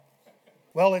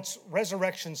Well, it's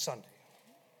Resurrection Sunday.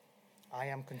 I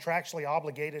am contractually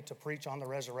obligated to preach on the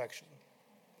resurrection.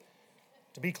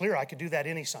 To be clear, I could do that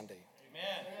any Sunday.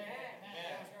 Amen.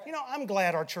 You know, I'm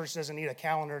glad our church doesn't need a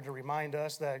calendar to remind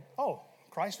us that, oh,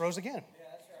 Christ rose again.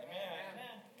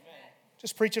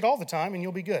 Just preach it all the time and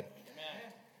you'll be good.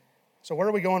 So where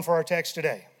are we going for our text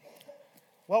today?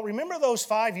 Well, remember those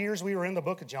 5 years we were in the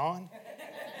book of John?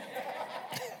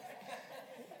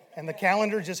 And the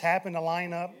calendar just happened to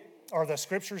line up, or the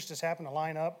scriptures just happened to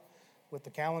line up with the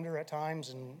calendar at times.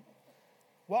 And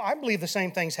well, I believe the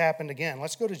same things happened again.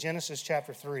 Let's go to Genesis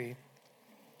chapter 3.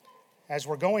 As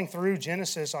we're going through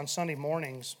Genesis on Sunday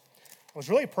mornings, I was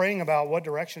really praying about what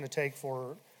direction to take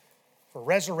for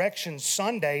Resurrection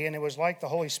Sunday, and it was like the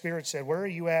Holy Spirit said, where are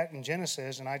you at in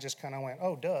Genesis? And I just kind of went,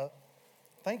 oh, duh.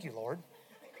 Thank you, Lord.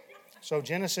 So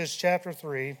Genesis chapter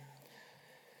 3,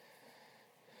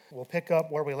 we'll pick up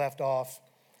where we left off.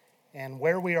 And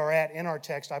where we are at in our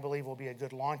text, I believe, will be a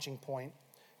good launching point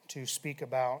to speak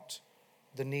about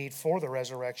the need for the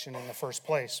resurrection in the first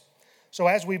place. So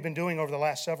as we've been doing over the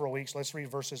last several weeks, let's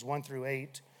read verses 1 through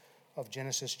 8 of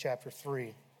Genesis chapter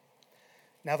 3.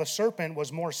 Now the serpent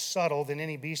was more subtle than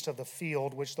any beast of the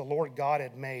field which the Lord God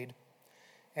had made.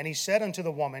 And he said unto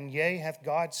the woman, Yea, hath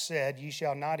God said, Ye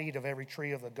shall not eat of every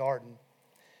tree of the garden.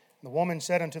 And the woman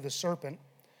said unto the serpent,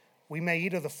 We may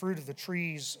eat of the fruit of the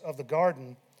trees of the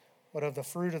garden, but of the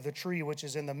fruit of the tree which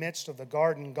is in the midst of the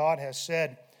garden, God has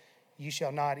said, Ye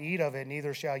shall not eat of it,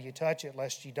 neither shall ye touch it,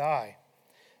 lest ye die.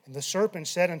 And the serpent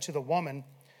said unto the woman,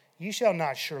 Ye shall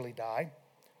not surely die.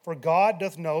 For God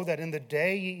doth know that in the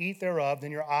day ye eat thereof,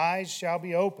 then your eyes shall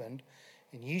be opened,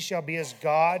 and ye shall be as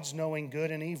gods, knowing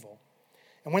good and evil.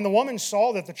 And when the woman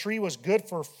saw that the tree was good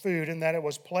for food, and that it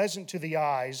was pleasant to the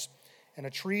eyes, and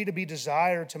a tree to be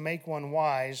desired to make one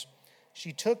wise,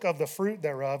 she took of the fruit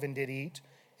thereof and did eat,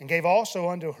 and gave also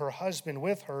unto her husband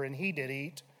with her, and he did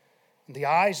eat. And the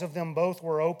eyes of them both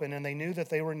were open, and they knew that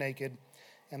they were naked.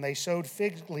 And they sewed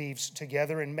fig leaves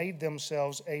together and made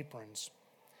themselves aprons.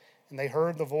 And they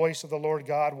heard the voice of the Lord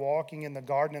God walking in the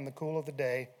garden in the cool of the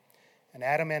day. And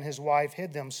Adam and his wife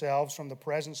hid themselves from the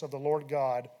presence of the Lord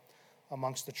God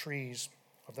amongst the trees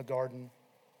of the garden.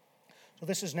 So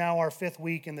this is now our 5th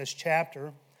week in this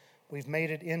chapter. We've made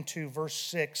it into verse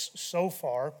 6 so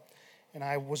far. And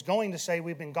I was going to say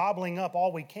we've been gobbling up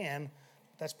all we can.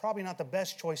 But that's probably not the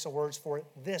best choice of words for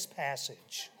this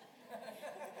passage.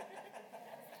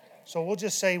 So we'll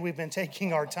just say we've been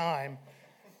taking our time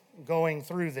going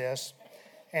through this.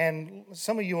 And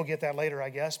some of you will get that later, I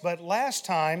guess. But last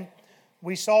time,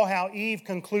 we saw how Eve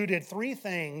concluded 3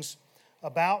 things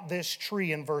about this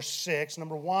tree in verse 6.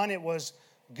 Number 1, it was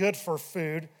good for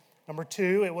food. Number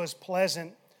 2, it was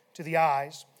pleasant to the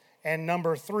eyes. And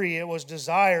number 3, it was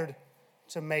desired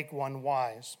to make one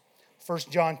wise. 1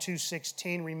 John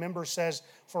 2:16, remember, says,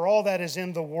 For all that is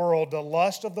in the world, the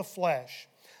lust of the flesh,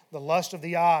 the lust of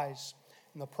the eyes,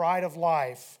 and the pride of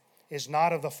life is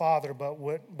not of the Father,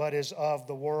 but is of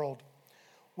the world.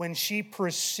 When she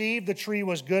perceived the tree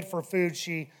was good for food,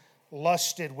 she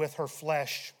lusted with her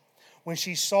flesh. When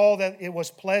she saw that it was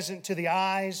pleasant to the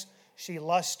eyes, she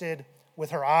lusted with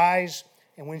her eyes.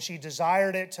 And when she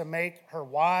desired it to make her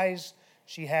wise,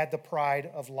 she had the pride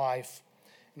of life.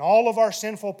 And all of our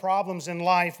sinful problems in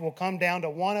life will come down to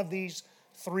one of these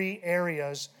 3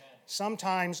 areas,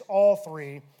 sometimes all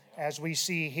 3, as we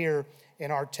see here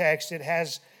in our text.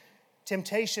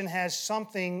 Temptation has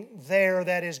something there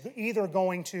that is either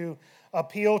going to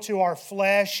appeal to our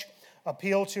flesh,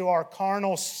 appeal to our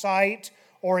carnal sight,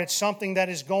 or it's something that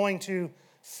is going to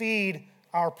feed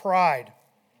our pride.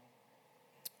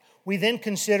 We then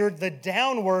considered the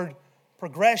downward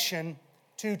progression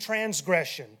to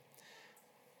transgression.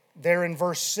 There in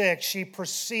verse 6, she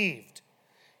perceived,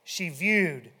 she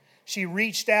viewed, she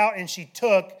reached out and she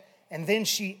took, and then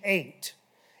she ate.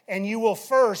 And you will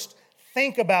first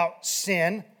think about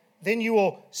sin, then you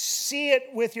will see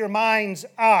it with your mind's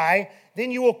eye, then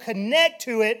you will connect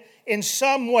to it in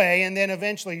some way, and then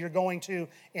eventually you're going to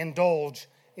indulge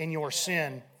in your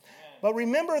sin. But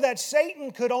remember that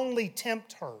Satan could only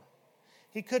tempt her.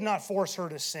 He could not force her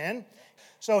to sin.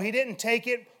 So he didn't take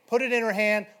it, put it in her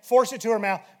hand, force it to her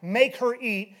mouth, make her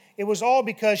eat. It was all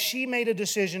because she made a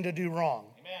decision to do wrong.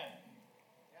 Amen.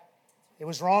 It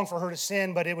was wrong for her to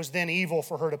sin, but it was then evil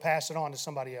for her to pass it on to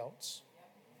somebody else.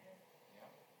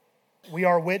 We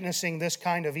are witnessing this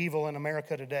kind of evil in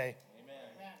America today.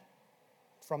 Amen.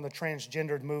 From the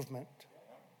transgendered movement.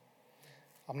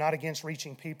 I'm not against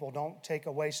reaching people. Don't take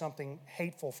away something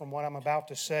hateful from what I'm about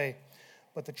to say.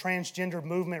 But the transgender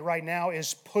movement right now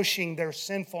is pushing their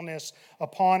sinfulness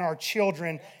upon our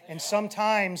children, and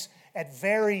sometimes at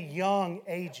very young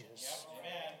ages. Amen.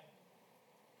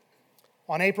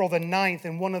 On April the 9th,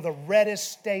 in one of the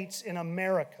reddest states in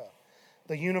America,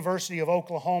 the University of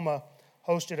Oklahoma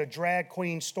hosted a drag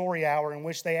queen story hour in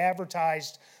which they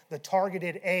advertised the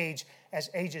targeted age as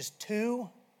ages 2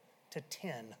 to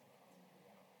 10.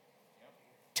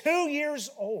 2 years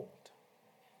old.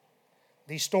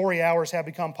 These story hours have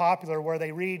become popular where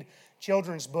they read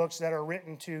children's books that are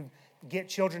written to get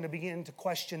children to begin to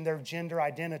question their gender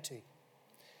identity.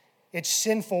 It's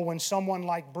sinful when someone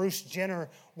like Bruce Jenner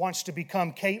wants to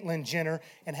become Caitlyn Jenner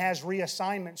and has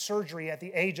reassignment surgery at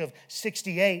the age of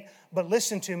 68. But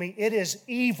listen to me, it is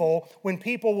evil when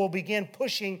people will begin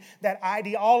pushing that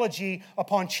ideology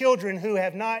upon children who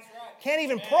can't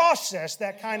even process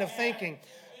that kind of thinking.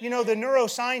 You know, the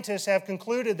neuroscientists have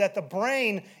concluded that the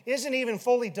brain isn't even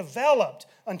fully developed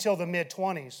until the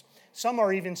mid-20s. Some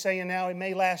are even saying now it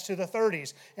may last to the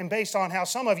 30s. And based on how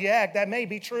some of you act, that may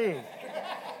be true.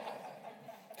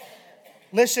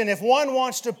 Listen, if one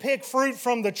wants to pick fruit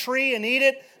from the tree and eat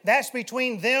it, that's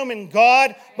between them and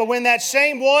God. But when that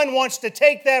same one wants to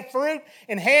take that fruit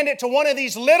and hand it to one of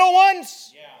these little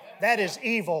ones, that is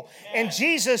evil. And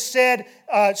Jesus said,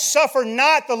 suffer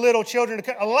not the little children to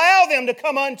come. Allow them to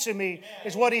come unto me,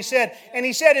 is what he said. And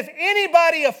he said, if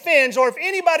anybody offends or if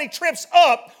anybody trips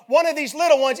up one of these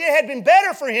little ones, it had been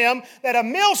better for him that a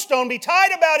millstone be tied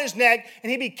about his neck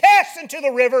and he be cast into the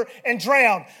river and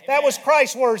drowned. That was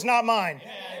Christ's words, not mine.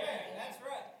 That's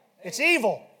right. It's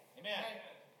evil. Amen.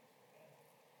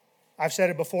 I've said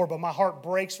it before, but my heart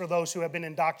breaks for those who have been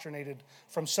indoctrinated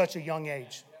from such a young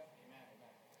age.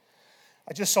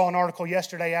 I just saw an article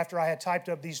yesterday after I had typed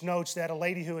up these notes that a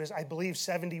lady who is, I believe,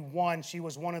 71, she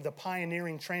was one of the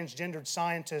pioneering transgendered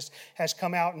scientists, has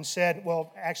come out and said,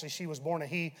 well, actually she was born a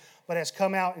he, but has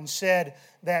come out and said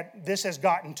that this has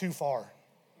gotten too far.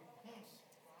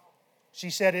 She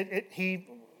said,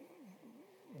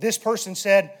 this person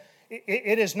said,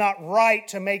 it is not right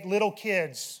to make little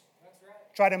kids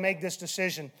try to make this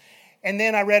decision. And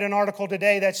then I read an article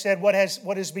today that said what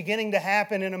is beginning to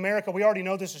happen in America, we already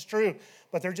know this is true,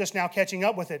 but they're just now catching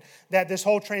up with it, that this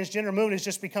whole transgender movement is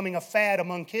just becoming a fad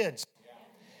among kids.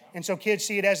 And so kids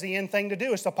see it as the in thing to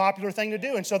do. It's the popular thing to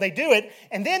do. And so they do it,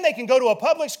 and then they can go to a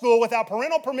public school without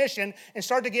parental permission and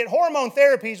start to get hormone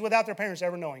therapies without their parents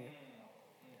ever knowing it.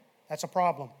 That's a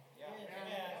problem.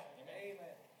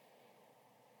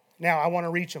 Now, I want to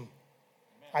reach them.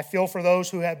 I feel for those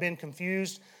who have been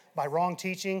confused by wrong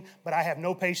teaching, but I have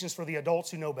no patience for the adults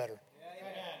who know better.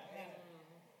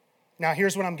 Now,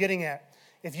 here's what I'm getting at.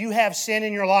 If you have sin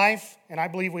in your life, and I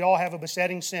believe we all have a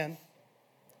besetting sin,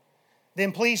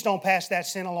 then please don't pass that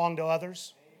sin along to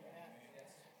others.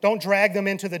 Don't drag them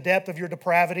into the depth of your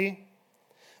depravity.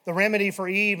 The remedy for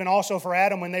Eve and also for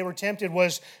Adam when they were tempted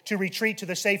was to retreat to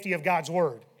the safety of God's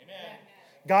word.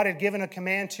 God had given a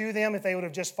command to them. If they would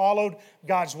have just followed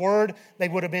God's word, they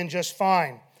would have been just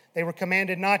fine. They were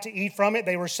commanded not to eat from it.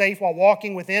 They were safe while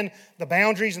walking within the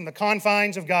boundaries and the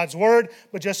confines of God's word.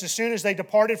 But just as soon as they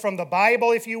departed from the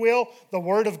Bible, if you will, the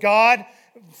word of God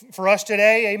for us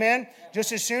today, amen?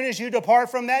 Just as soon as you depart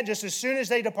from that, just as soon as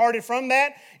they departed from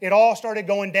that, it all started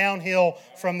going downhill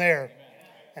from there.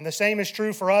 And the same is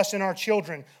true for us and our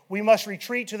children. We must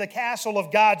retreat to the castle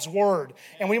of God's word.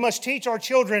 And we must teach our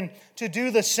children to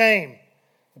do the same.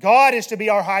 God is to be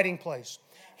our hiding place.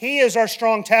 He is our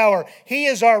strong tower. He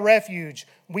is our refuge.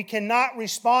 We cannot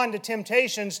respond to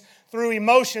temptations through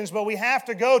emotions, but we have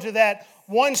to go to that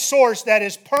one source that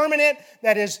is permanent,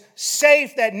 that is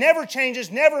safe, that never changes,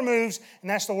 never moves, and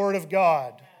that's the Word of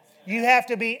God. You have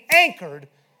to be anchored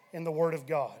in the Word of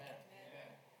God.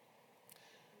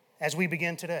 As we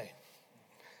begin today,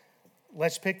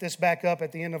 let's pick this back up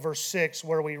at the end of verse 6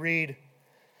 where we read,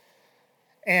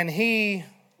 and he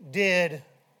did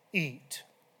eat.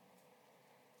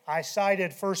 I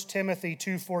cited 1 Timothy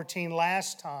 2:14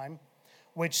 last time,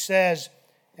 which says,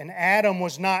 and Adam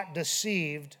was not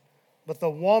deceived, but the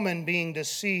woman being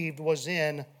deceived was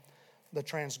in the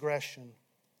transgression.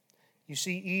 You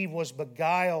see, Eve was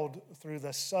beguiled through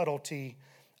the subtlety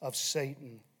of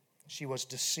Satan. She was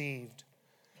deceived.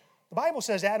 The Bible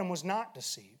says Adam was not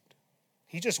deceived.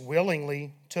 He just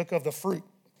willingly took of the fruit.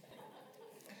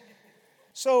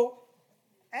 So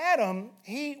Adam,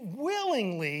 he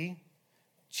willingly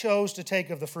chose to take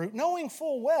of the fruit, knowing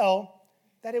full well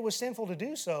that it was sinful to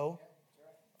do so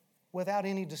without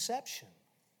any deception.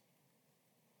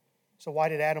 So why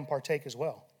did Adam partake as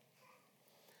well?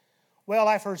 Well,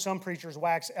 I've heard some preachers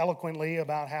wax eloquently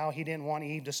about how he didn't want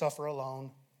Eve to suffer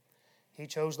alone. He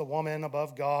chose the woman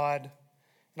above God.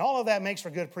 And all of that makes for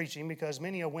good preaching because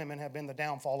many of women have been the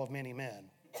downfall of many men.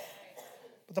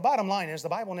 But the bottom line is the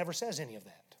Bible never says any of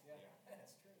that.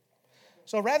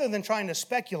 So rather than trying to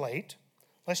speculate,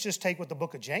 Let's just take what the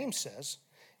book of James says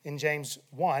in James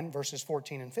 1, verses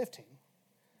 14 and 15.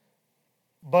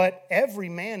 But every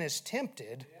man is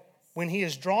tempted when he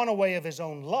is drawn away of his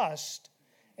own lust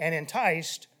and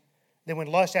enticed. Then when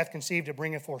lust hath conceived, it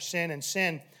bringeth forth sin, and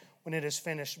sin, when it is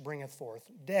finished, bringeth forth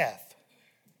death.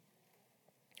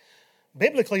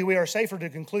 Biblically, we are safer to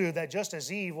conclude that just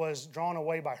as Eve was drawn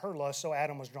away by her lust, so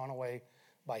Adam was drawn away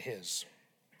by his.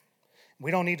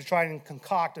 We don't need to try and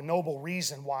concoct a noble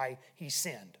reason why he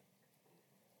sinned.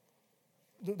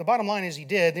 The bottom line is he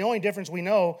did. The only difference we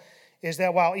know is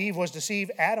that while Eve was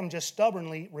deceived, Adam just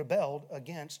stubbornly rebelled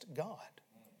against God.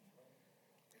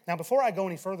 Now, before I go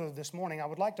any further this morning, I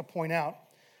would like to point out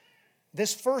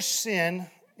this first sin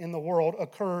in the world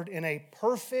occurred in a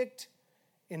perfect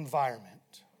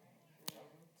environment.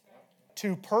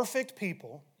 Two perfect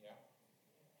people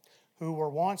who were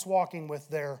once walking with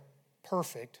their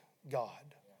perfect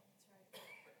God.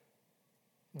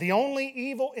 The only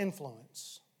evil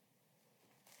influence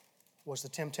was the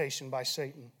temptation by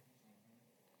Satan.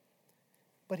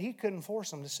 But he couldn't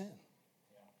force them to sin.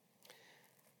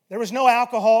 There was no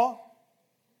alcohol.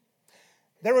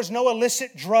 There was no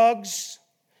illicit drugs.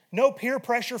 No peer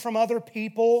pressure from other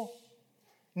people.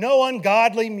 No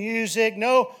ungodly music.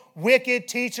 No wicked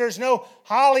teachers. No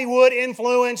Hollywood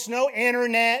influence. No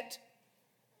internet.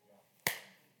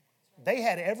 They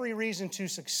had every reason to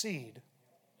succeed,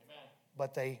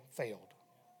 but they failed.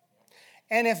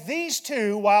 And if these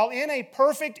two, while in a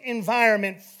perfect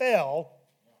environment, fell,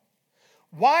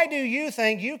 why do you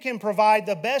think you can provide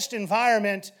the best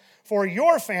environment for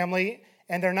your family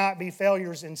and there not be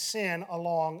failures in sin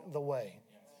along the way?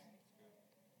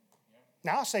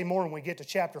 Now, I'll say more when we get to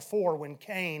chapter 4 when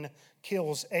Cain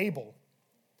kills Abel.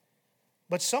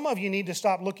 But some of you need to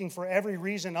stop looking for every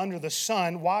reason under the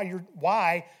sun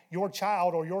why your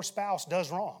child or your spouse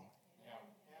does wrong.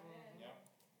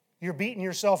 You're beating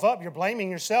yourself up. You're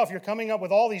blaming yourself. You're coming up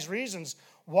with all these reasons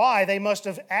why they must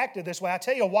have acted this way. I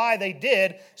tell you why they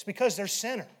did. It's because they're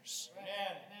sinners. Amen.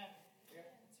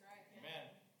 Amen.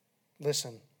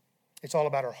 Listen, it's all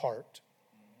about our heart.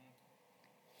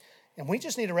 And we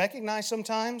just need to recognize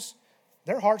sometimes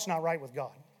their heart's not right with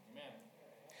God. Amen.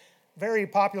 Very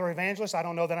popular evangelist. I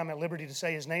don't know that I'm at liberty to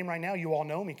say his name right now. You all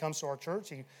know him. He comes to our church.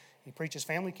 He preaches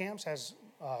family camps, has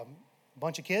a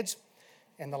bunch of kids.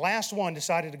 And the last one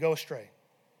decided to go astray.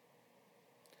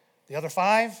 The other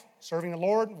 5, serving the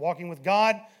Lord, walking with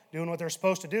God, doing what they're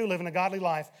supposed to do, living a godly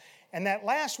life. And that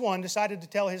last one decided to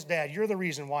tell his dad, "You're the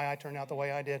reason why I turned out the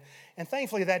way I did." And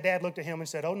thankfully that dad looked at him and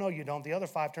said, "Oh, no, you don't. The other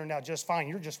 5 turned out just fine.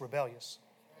 You're just rebellious."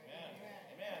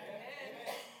 Amen.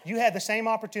 You had the same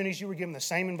opportunities. You were given the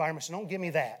same environment, so don't give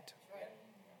me that.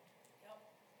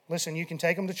 Listen, you can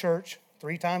take them to church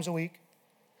 3 times a week.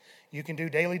 You can do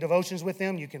daily devotions with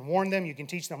them. You can warn them. You can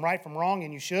teach them right from wrong,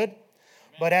 and you should. Amen.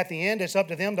 But at the end, it's up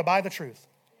to them to buy the truth.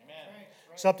 Amen.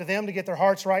 It's up to them to get their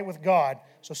hearts right with God.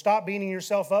 So stop beating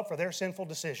yourself up for their sinful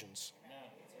decisions. Amen.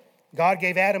 God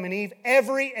gave Adam and Eve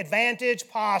every advantage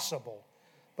possible,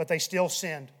 but they still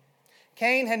sinned.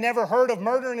 Cain had never heard of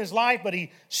murder in his life, but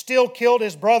he still killed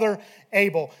his brother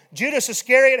Abel. Judas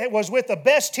Iscariot was with the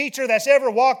best teacher that's ever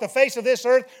walked the face of this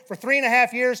earth for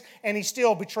 3.5 years, and he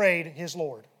still betrayed his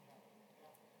Lord.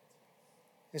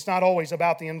 It's not always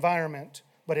about the environment,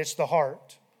 but it's the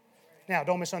heart. Now,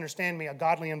 don't misunderstand me. A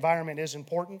godly environment is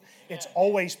important. It's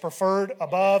always preferred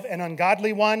above an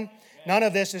ungodly one. None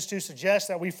of this is to suggest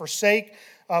that we forsake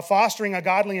fostering a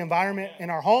godly environment in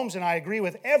our homes, and I agree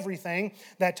with everything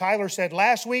that Tyler said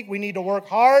last week. We need to work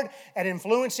hard at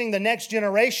influencing the next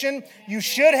generation. You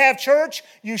should have church.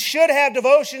 You should have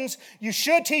devotions. You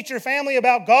should teach your family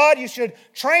about God. You should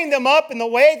train them up in the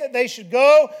way that they should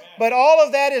go. But all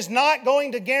of that is not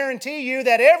going to guarantee you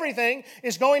that everything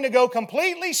is going to go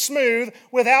completely smooth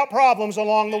without problems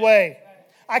along the way.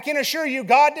 I can assure you,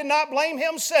 God did not blame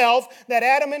Himself that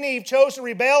Adam and Eve chose to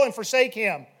rebel and forsake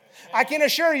Him. I can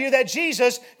assure you that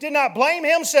Jesus did not blame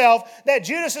Himself that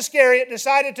Judas Iscariot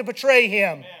decided to betray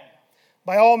Him. Amen.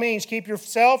 By all means, keep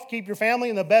yourself, keep your family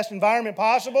in the best environment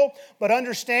possible, but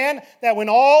understand that when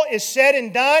all is said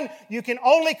and done, you can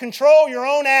only control your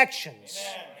own actions.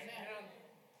 Amen.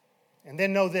 And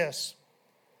then know this,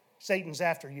 Satan's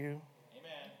after you.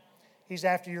 Amen. He's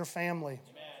after your family.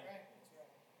 Amen.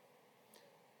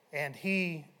 And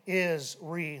he is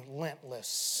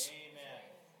relentless. Amen.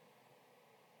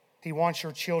 He wants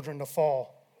your children to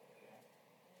fall.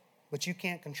 But you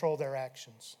can't control their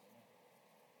actions.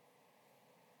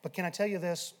 But can I tell you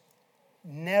this?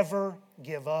 Never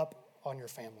give up on your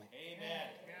family. Amen.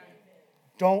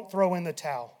 Don't throw in the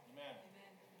towel. Amen.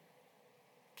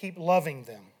 Keep loving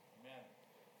them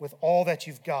with all that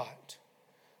you've got.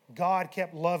 God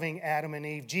kept loving Adam and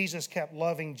Eve. Jesus kept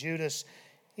loving Judas,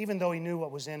 even though he knew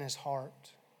what was in his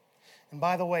heart. And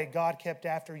by the way, God kept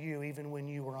after you even when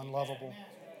you were unlovable.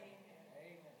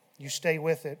 You stay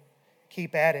with it.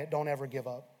 Keep at it. Don't ever give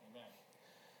up.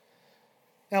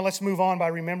 Now let's move on by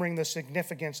remembering the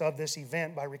significance of this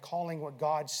event by recalling what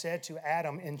God said to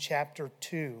Adam in chapter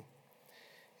 2.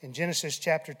 In Genesis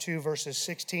chapter 2, verses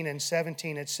 16 and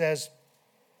 17, it says,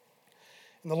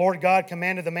 "And the Lord God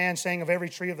commanded the man, saying, Of every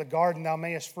tree of the garden thou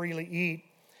mayest freely eat,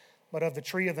 but of the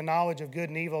tree of the knowledge of good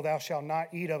and evil thou shalt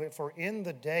not eat of it, for in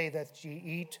the day that ye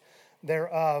eat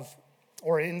thereof,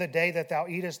 or in the day that thou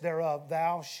eatest thereof,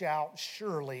 thou shalt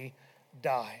surely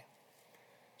die."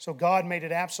 So God made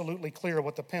it absolutely clear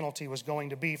what the penalty was going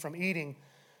to be from eating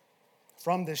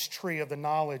from this tree of the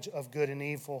knowledge of good and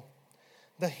evil.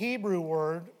 The Hebrew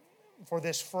word for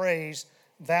this phrase,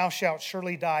 "thou shalt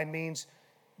surely die," means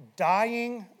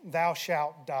dying, thou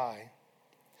shalt die.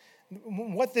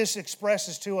 What this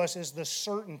expresses to us is the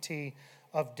certainty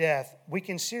of death. We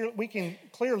can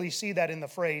clearly see that in the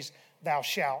phrase, "thou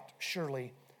shalt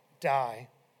surely die."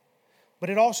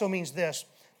 But it also means this,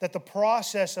 that the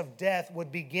process of death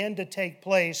would begin to take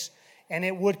place, and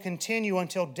it would continue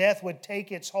until death would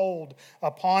take its hold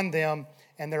upon them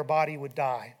and their body would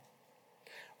die.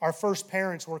 Our first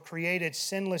parents were created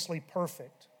sinlessly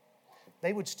perfect.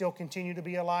 They would still continue to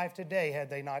be alive today had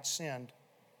they not sinned.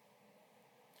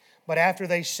 But after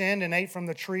they sinned and ate from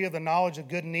the tree of the knowledge of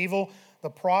good and evil, the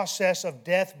process of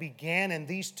death began, and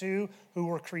these two who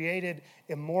were created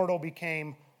immortal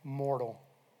became mortal.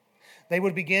 They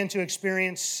would begin to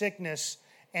experience sickness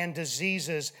and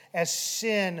diseases as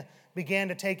sin began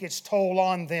to take its toll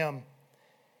on them.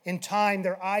 In time,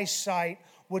 their eyesight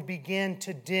would begin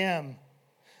to dim.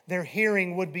 Their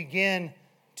hearing would begin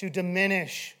to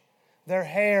diminish. Their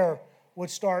hair would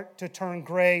start to turn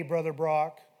gray, Brother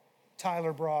Brock,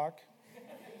 Tyler Brock.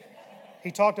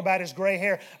 He talked about his gray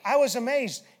hair. I was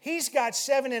amazed. He's got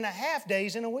 7.5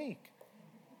 days in a week.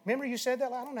 Remember you said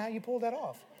that? I don't know how you pulled that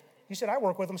off. You said, I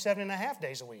work with them 7.5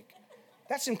 days a week.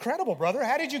 That's incredible, brother.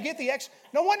 How did you get the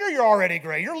No wonder you're already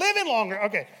gray. You're living longer.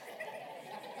 Okay.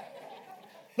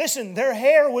 Listen, their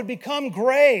hair would become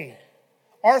gray.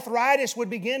 Arthritis would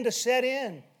begin to set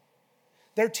in.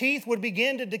 Their teeth would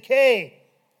begin to decay.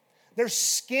 Their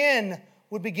skin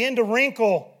would begin to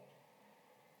wrinkle.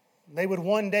 They would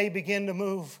one day begin to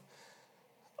move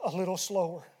a little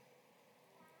slower.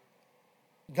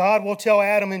 God will tell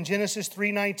Adam in Genesis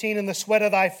 3:19, "In the sweat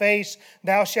of thy face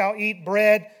thou shalt eat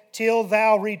bread till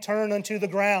thou return unto the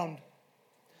ground.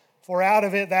 For out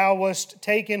of it thou wast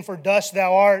taken, for dust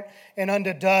thou art, and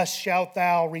unto dust shalt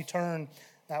thou return."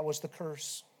 That was the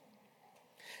curse.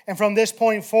 And from this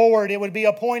point forward, it would be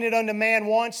appointed unto man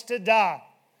once to die.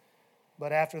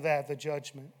 But after that, the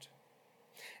judgment.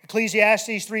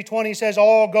 Ecclesiastes 3:20 says,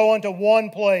 "All go unto one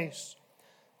place.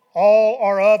 All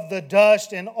are of the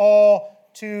dust, and all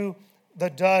to the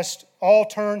dust, all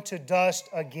turn to dust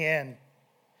again."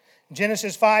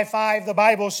 Genesis 5:5, the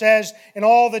Bible says, "And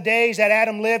all the days that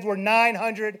Adam lived were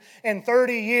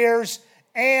 930 years,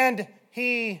 and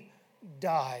he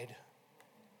died."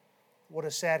 What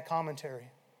a sad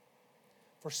commentary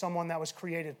for someone that was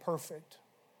created perfect.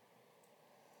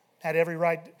 Had every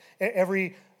right,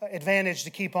 every advantage to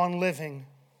keep on living.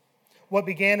 What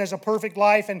began as a perfect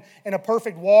life and a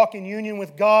perfect walk in union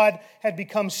with God had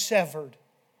become severed.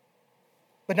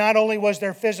 But not only was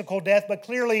there physical death, but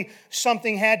clearly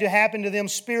something had to happen to them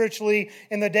spiritually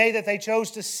in the day that they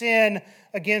chose to sin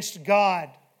against God.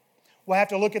 We'll have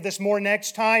to look at this more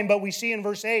next time, but we see in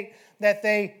verse 8 that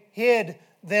they hid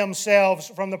themselves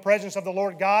from the presence of the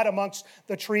Lord God amongst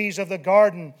the trees of the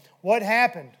garden. What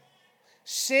happened?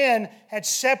 Sin had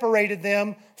separated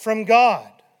them from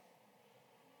God,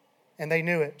 and they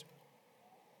knew it.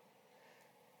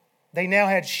 They now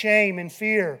had shame and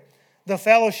fear. The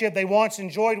fellowship they once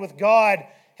enjoyed with God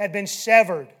had been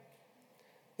severed.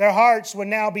 Their hearts would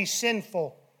now be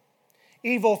sinful.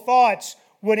 Evil thoughts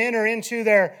would enter into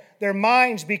their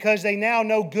minds because they now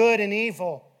know good and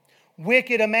evil.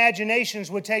 Wicked imaginations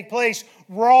would take place.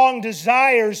 Wrong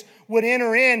desires would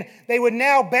enter in. They would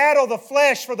now battle the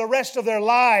flesh for the rest of their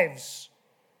lives.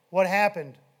 What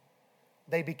happened?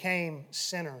 They became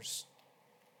sinners.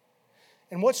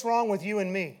 And what's wrong with you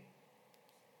and me?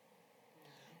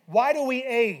 Why do we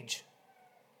age?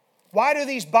 Why do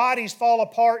these bodies fall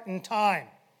apart in time?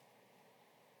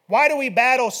 Why do we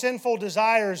battle sinful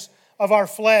desires of our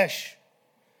flesh?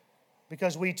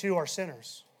 Because we too are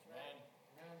sinners.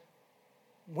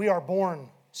 We are born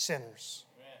sinners.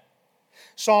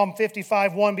 Psalm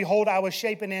 55:1, "Behold, I was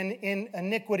shapen in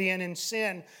iniquity, and in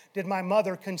sin did my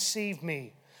mother conceive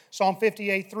me." Psalm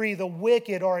 58:3, the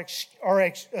wicked are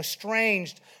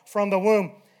estranged from the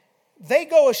womb. They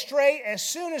go astray as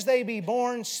soon as they be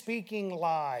born, speaking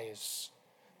lies.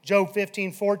 Job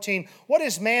 15:14, what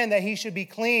is man that he should be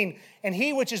clean, and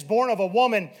he which is born of a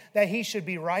woman that he should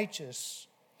be righteous?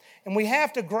 And we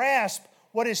have to grasp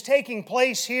what is taking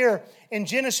place here in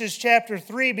Genesis chapter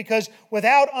 3, because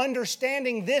without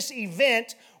understanding this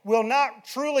event, we'll not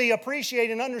truly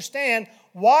appreciate and understand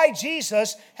why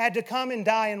Jesus had to come and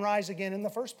die and rise again in the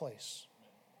first place.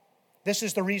 This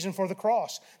is the reason for the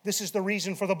cross. This is the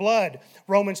reason for the blood.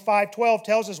 Romans 5:12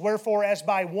 tells us, wherefore as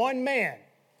by one man,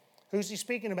 who's he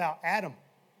speaking about? Adam.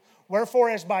 Wherefore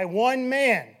as by one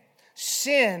man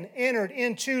sin entered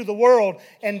into the world,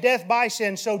 and death by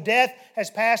sin, so death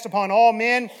has passed upon all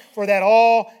men, for that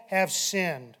all have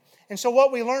sinned. And so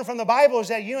what we learn from the Bible is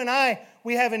that you and I,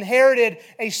 we have inherited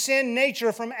a sin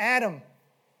nature from Adam.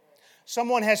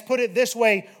 Someone has put it this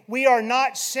way, we are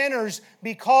not sinners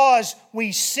because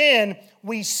we sin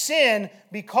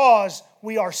because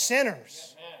we are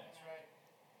sinners.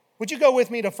 Would you go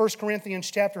with me to 1 Corinthians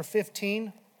chapter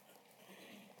 15?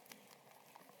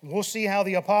 We'll see how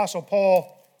the Apostle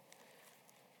Paul,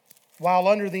 while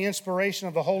under the inspiration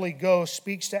of the Holy Ghost,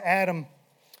 speaks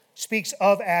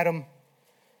of Adam,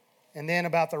 and then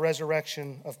about the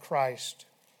resurrection of Christ.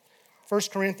 1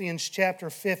 Corinthians chapter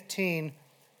 15,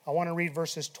 I want to read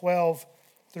verses 12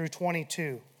 through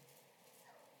 22.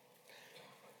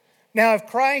 Now if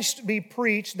Christ be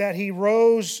preached that he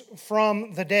rose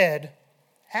from the dead,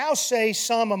 how say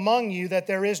some among you that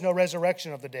there is no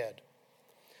resurrection of the dead?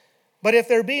 But if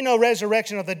there be no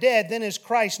resurrection of the dead, then is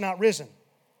Christ not risen?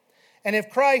 And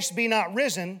if Christ be not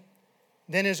risen,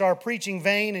 then is our preaching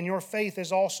vain, and your faith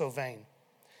is also vain.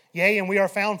 Yea, and we are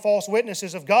found false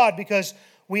witnesses of God, because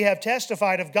we have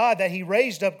testified of God that he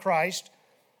raised up Christ,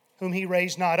 whom he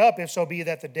raised not up, if so be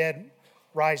that the dead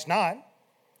rise not.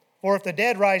 For if the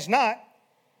dead rise not,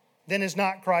 then is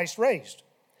not Christ raised.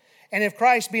 And if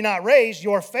Christ be not raised,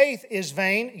 your faith is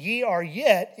vain, ye are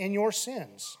yet in your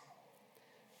sins.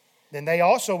 Then they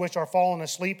also which are fallen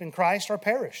asleep in Christ are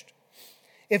perished.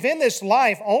 If in this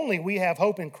life only we have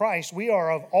hope in Christ, we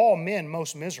are of all men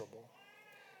most miserable.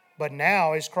 But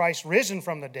now is Christ risen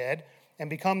from the dead, and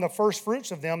become the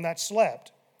firstfruits of them that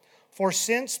slept. For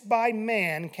since by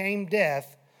man came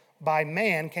death, by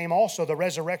man came also the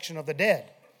resurrection of the dead.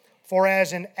 For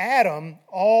as in Adam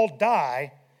all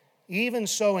die, even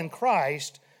so in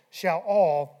Christ shall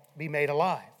all be made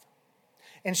alive.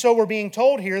 And so we're being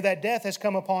told here that death has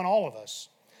come upon all of us.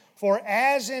 For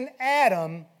as in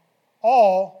Adam,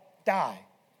 all die.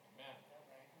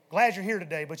 Glad you're here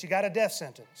today, but you got a death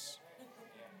sentence.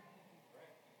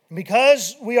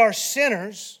 Because we are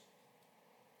sinners,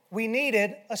 we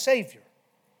needed a Savior.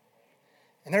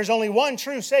 And there's only one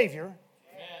true Savior, and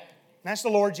that's the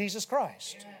Lord Jesus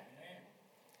Christ.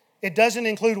 It doesn't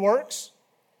include works.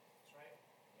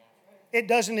 It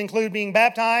doesn't include being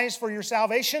baptized for your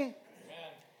salvation.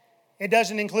 It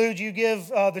doesn't include you give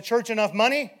the church enough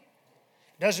money.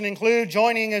 It doesn't include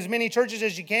joining as many churches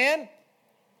as you can.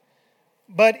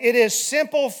 But it is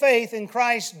simple faith in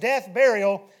Christ's death,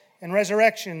 burial, and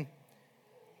resurrection.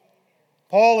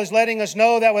 Paul is letting us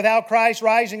know that without Christ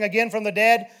rising again from the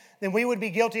dead, then we would be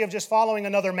guilty of just following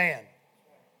another man.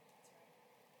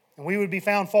 And we would be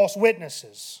found false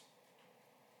witnesses.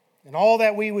 And all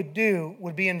that we would do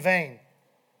would be in vain.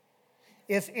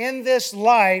 If in this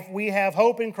life we have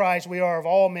hope in Christ, we are of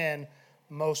all men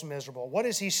most miserable. What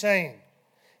is he saying?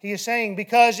 He is saying,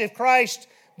 because if Christ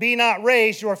be not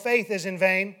raised, your faith is in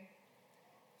vain,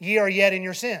 ye are yet in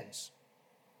your sins.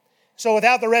 So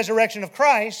without the resurrection of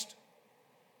Christ,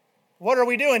 what are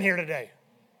we doing here today?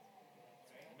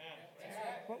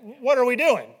 What are we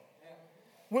doing?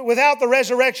 Without the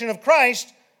resurrection of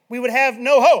Christ, we would have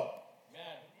no hope.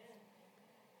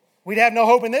 We'd have no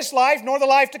hope in this life, nor the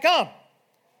life to come.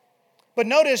 But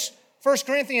notice 1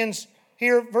 Corinthians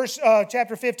here,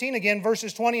 chapter 15 again,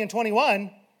 verses 20 and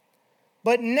 21.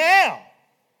 But now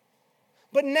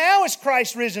is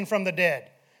Christ risen from the dead,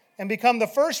 and become the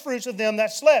firstfruits of them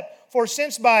that slept. For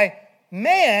since by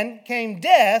man came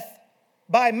death,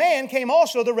 by man came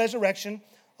also the resurrection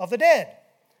of the dead.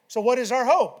 So what is our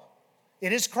hope?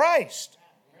 It is Christ.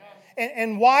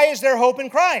 And why is there hope in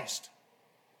Christ?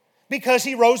 Because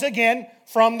he rose again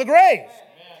from the grave.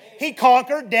 He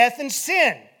conquered death and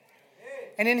sin.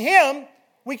 And in him,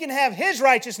 we can have his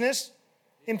righteousness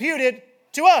imputed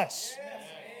to us.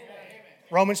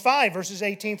 Romans 5, verses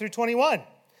 18 through 21.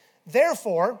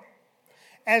 Therefore,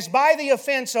 as by the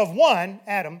offense of one,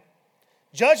 Adam,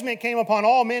 judgment came upon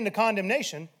all men to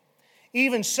condemnation,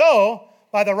 even so,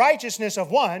 by the righteousness of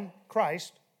one,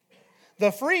 Christ,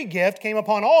 the free gift came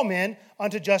upon all men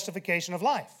unto justification of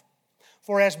life.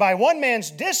 For as by one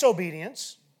man's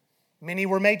disobedience many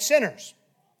were made sinners,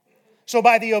 so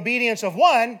by the obedience of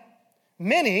one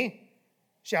many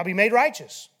shall be made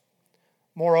righteous.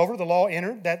 Moreover, the law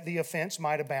entered that the offense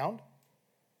might abound,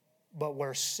 but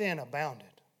where sin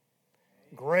abounded,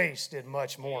 grace did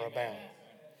much more abound.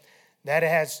 That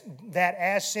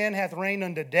as sin hath reigned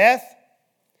unto death,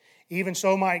 even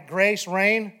so might grace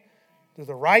reign through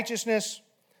the righteousness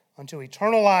unto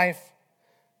eternal life.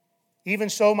 Even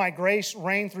so might grace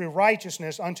reign through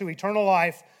righteousness unto eternal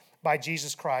life by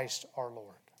Jesus Christ our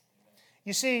Lord.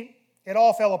 You see, it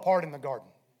all fell apart in the garden.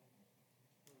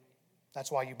 That's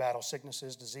why you battle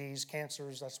sicknesses, disease,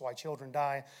 cancers. That's why children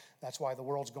die. That's why the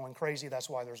world's going crazy. That's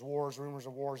why there's wars, rumors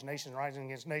of wars, nation rising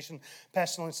against nation,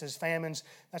 pestilences, famines.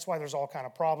 That's why there's all kind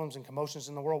of problems and commotions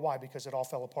in the world. Why? Because it all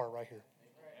fell apart right here.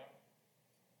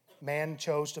 Man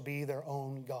chose to be their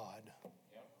own God.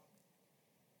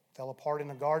 Fell apart in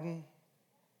the garden.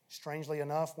 Strangely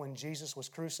enough, when Jesus was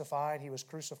crucified, he was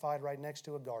crucified right next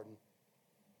to a garden.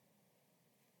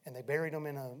 And they buried him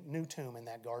in a new tomb in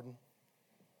that garden.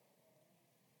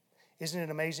 Isn't it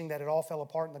amazing that it all fell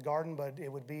apart in the garden, but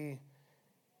it would be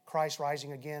Christ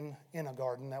rising again in a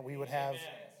garden, that we would have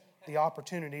the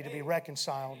opportunity to be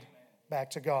reconciled back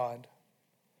to God.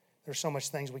 There's so much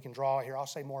things we can draw here. I'll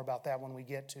say more about that when we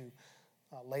get to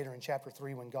later in chapter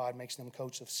 3 when God makes them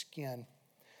coats of skin.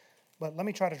 But let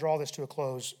me try to draw this to a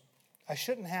close. I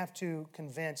shouldn't have to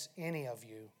convince any of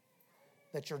you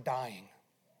that you're dying.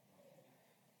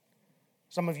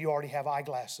 Some of you already have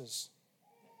eyeglasses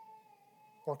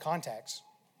or contacts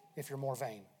if you're more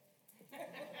vain.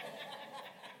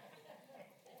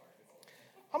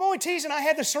 I'm only teasing. I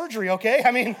had the surgery, okay?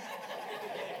 I mean,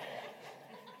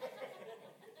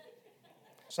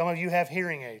 some of you have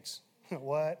hearing aids.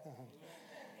 What?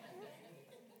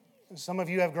 Some of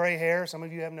you have gray hair. Some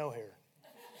of you have no hair.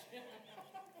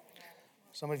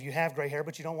 Some of you have gray hair,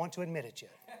 but you don't want to admit it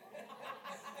yet.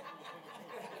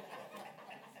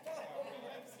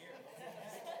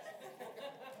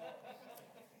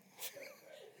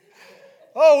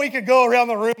 Oh, we could go around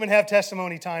the room and have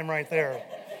testimony time right there.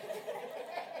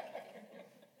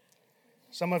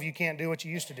 Some of you can't do what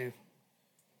you used to do.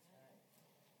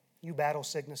 You battle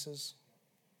sicknesses.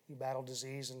 You battle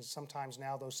disease, and sometimes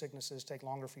now those sicknesses take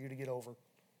longer for you to get over.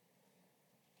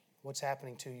 What's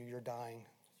happening to you? You're dying.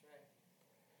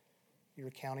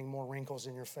 You're counting more wrinkles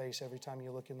in your face every time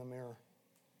you look in the mirror.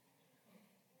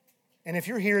 And if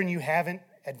you're here and you haven't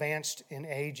advanced in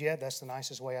age yet, that's the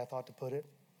nicest way I thought to put it.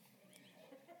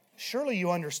 Surely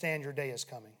you understand your day is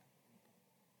coming.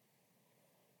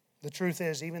 The truth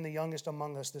is, even the youngest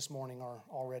among us this morning are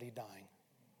already dying.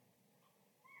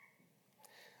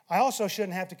 I also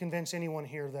shouldn't have to convince anyone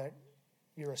here that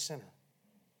you're a sinner.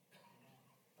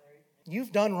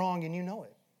 You've done wrong and you know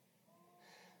it.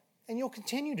 And you'll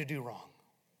continue to do wrong.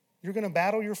 You're going to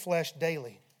battle your flesh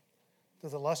daily through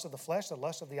the lust of the flesh, the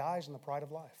lust of the eyes, and the pride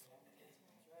of life.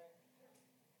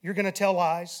 You're going to tell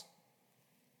lies.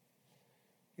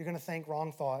 You're going to think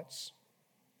wrong thoughts.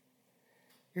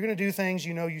 You're going to do things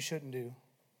you know you shouldn't do.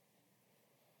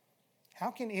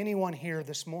 How can anyone here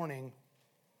this morning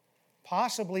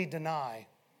possibly deny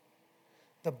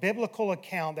the biblical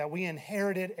account that we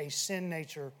inherited a sin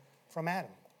nature from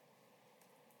Adam?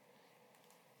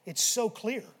 It's so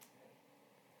clear.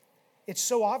 It's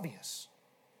so obvious.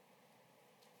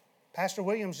 Pastor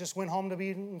Williams just went home to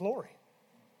be in glory.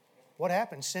 What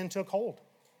happened? Sin took hold.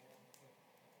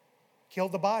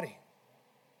 Killed the body.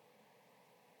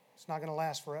 It's not going to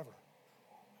last forever.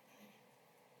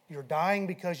 You're dying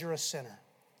because you're a sinner.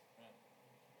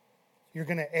 You're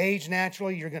going to age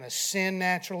naturally. You're going to sin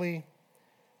naturally,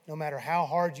 no matter how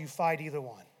hard you fight either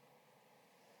one.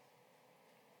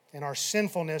 And our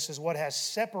sinfulness is what has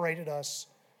separated us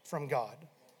from God.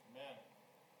 Amen.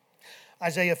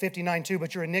 Isaiah 59:2,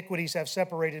 but your iniquities have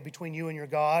separated between you and your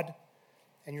God,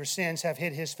 and your sins have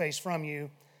hid his face from you,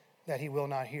 that he will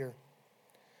not hear.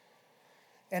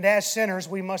 And as sinners,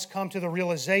 we must come to the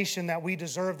realization that we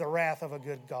deserve the wrath of a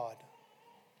good God.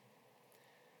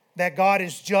 That God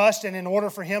is just, and in order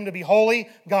for him to be holy,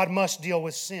 God must deal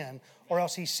with sin, or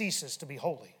else he ceases to be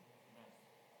holy.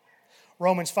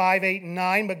 Romans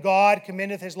 5:8-9, but God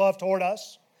commendeth his love toward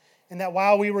us, in that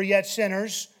while we were yet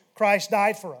sinners, Christ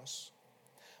died for us.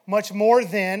 Much more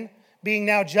then, being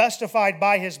now justified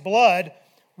by his blood,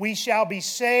 we shall be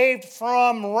saved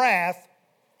from wrath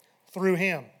through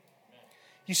him.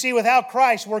 You see, without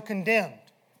Christ, we're condemned.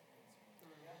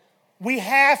 We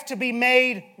have to be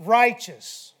made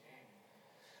righteous.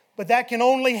 But that can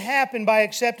only happen by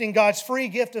accepting God's free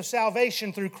gift of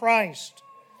salvation through Christ.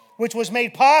 which was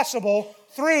made possible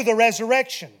through the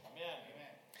resurrection.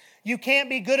 You can't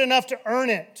be good enough to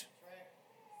earn it.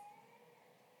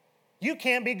 You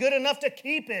can't be good enough to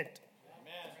keep it.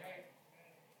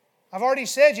 I've already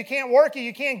said you can't work it,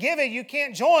 you can't give it, you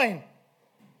can't join.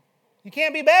 You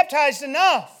can't be baptized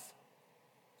enough.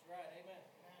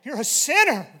 You're a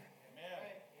sinner.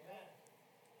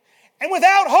 And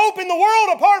without hope in the world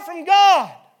apart from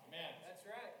God.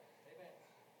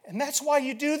 And that's why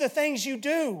you do the things you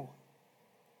do.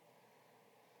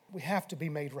 We have to be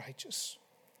made righteous.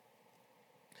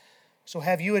 So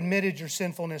have you admitted your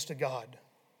sinfulness to God?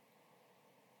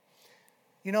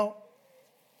 You know,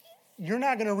 you're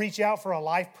not going to reach out for a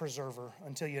life preserver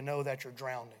until you know that you're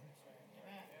drowning.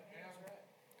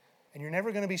 And you're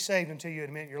never going to be saved until you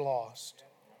admit you're lost.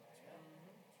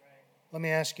 Let me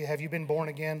ask you, have you been born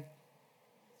again?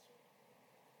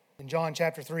 In John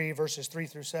chapter 3, verses 3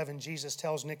 through 7, Jesus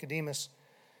tells Nicodemus,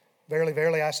 "Verily,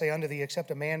 verily, I say unto thee,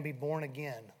 except a man be born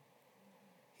again,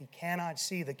 he cannot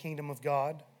see the kingdom of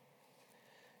God."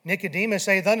 Nicodemus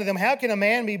saith unto them, "How can a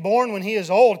man be born when he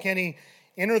is old? Can he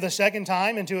enter the second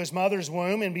time into his mother's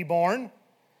womb and be born?"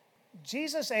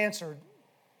 Jesus answered,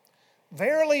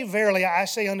 "Verily, verily, I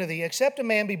say unto thee, except a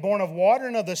man be born of water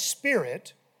and of the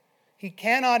Spirit, he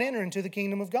cannot enter into the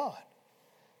kingdom of God.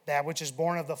 That which is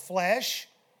born of the flesh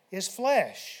is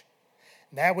flesh.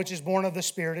 That which is born of the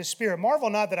Spirit is spirit. Marvel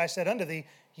not that I said unto thee,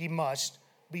 ye must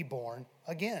be born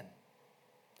again."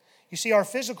 You see, our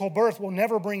physical birth will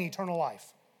never bring eternal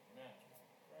life,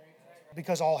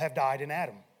 because all have died in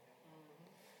Adam.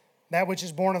 That which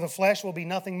is born of the flesh will be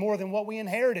nothing more than what we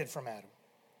inherited from Adam.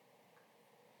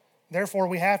 Therefore,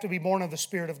 we have to be born of the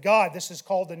Spirit of God. This is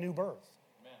called the new birth.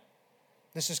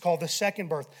 This is called the second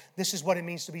birth. This is what it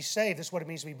means to be saved. This is what it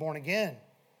means to be born again.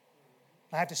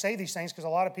 I have to say these things because a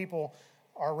lot of people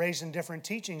are raised in different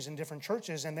teachings in different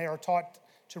churches, and they are taught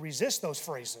to resist those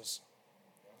phrases.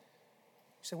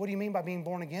 You say, what do you mean by being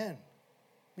born again?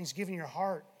 It means giving your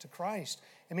heart to Christ.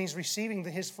 It means receiving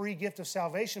His free gift of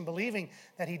salvation, believing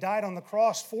that He died on the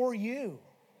cross for you.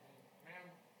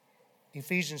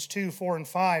 Ephesians 2, 4 and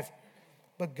 5.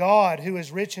 "But God, who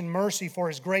is rich in mercy for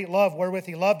His great love, wherewith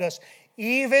He loved us,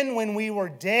 even when we were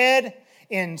dead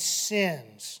in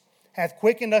sins, hath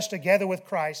quickened us together with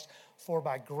Christ, for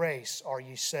by grace are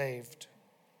ye saved."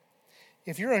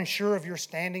 If you're unsure of your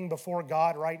standing before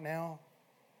God right now,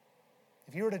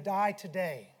 if you were to die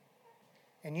today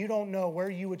and you don't know where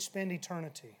you would spend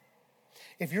eternity,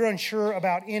 if you're unsure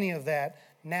about any of that,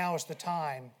 now is the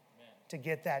time to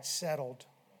get that settled.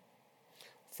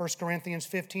 1 Corinthians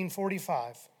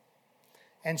 15:45.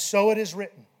 "And so it is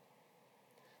written,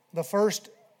 the first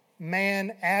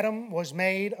man, Adam, was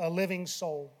made a living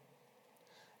soul.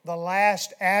 The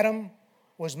last Adam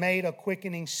was made a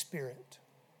quickening spirit."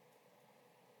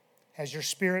 Has your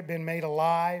spirit been made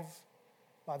alive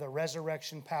by the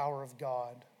resurrection power of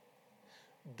God?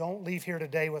 Don't leave here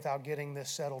today without getting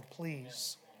this settled,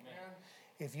 please. Amen.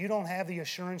 If you don't have the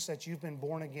assurance that you've been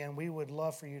born again, we would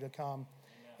love for you to come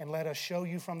and let us show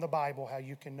you from the Bible how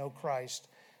you can know Christ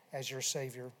as your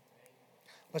Savior.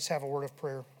 Let's have a word of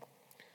prayer.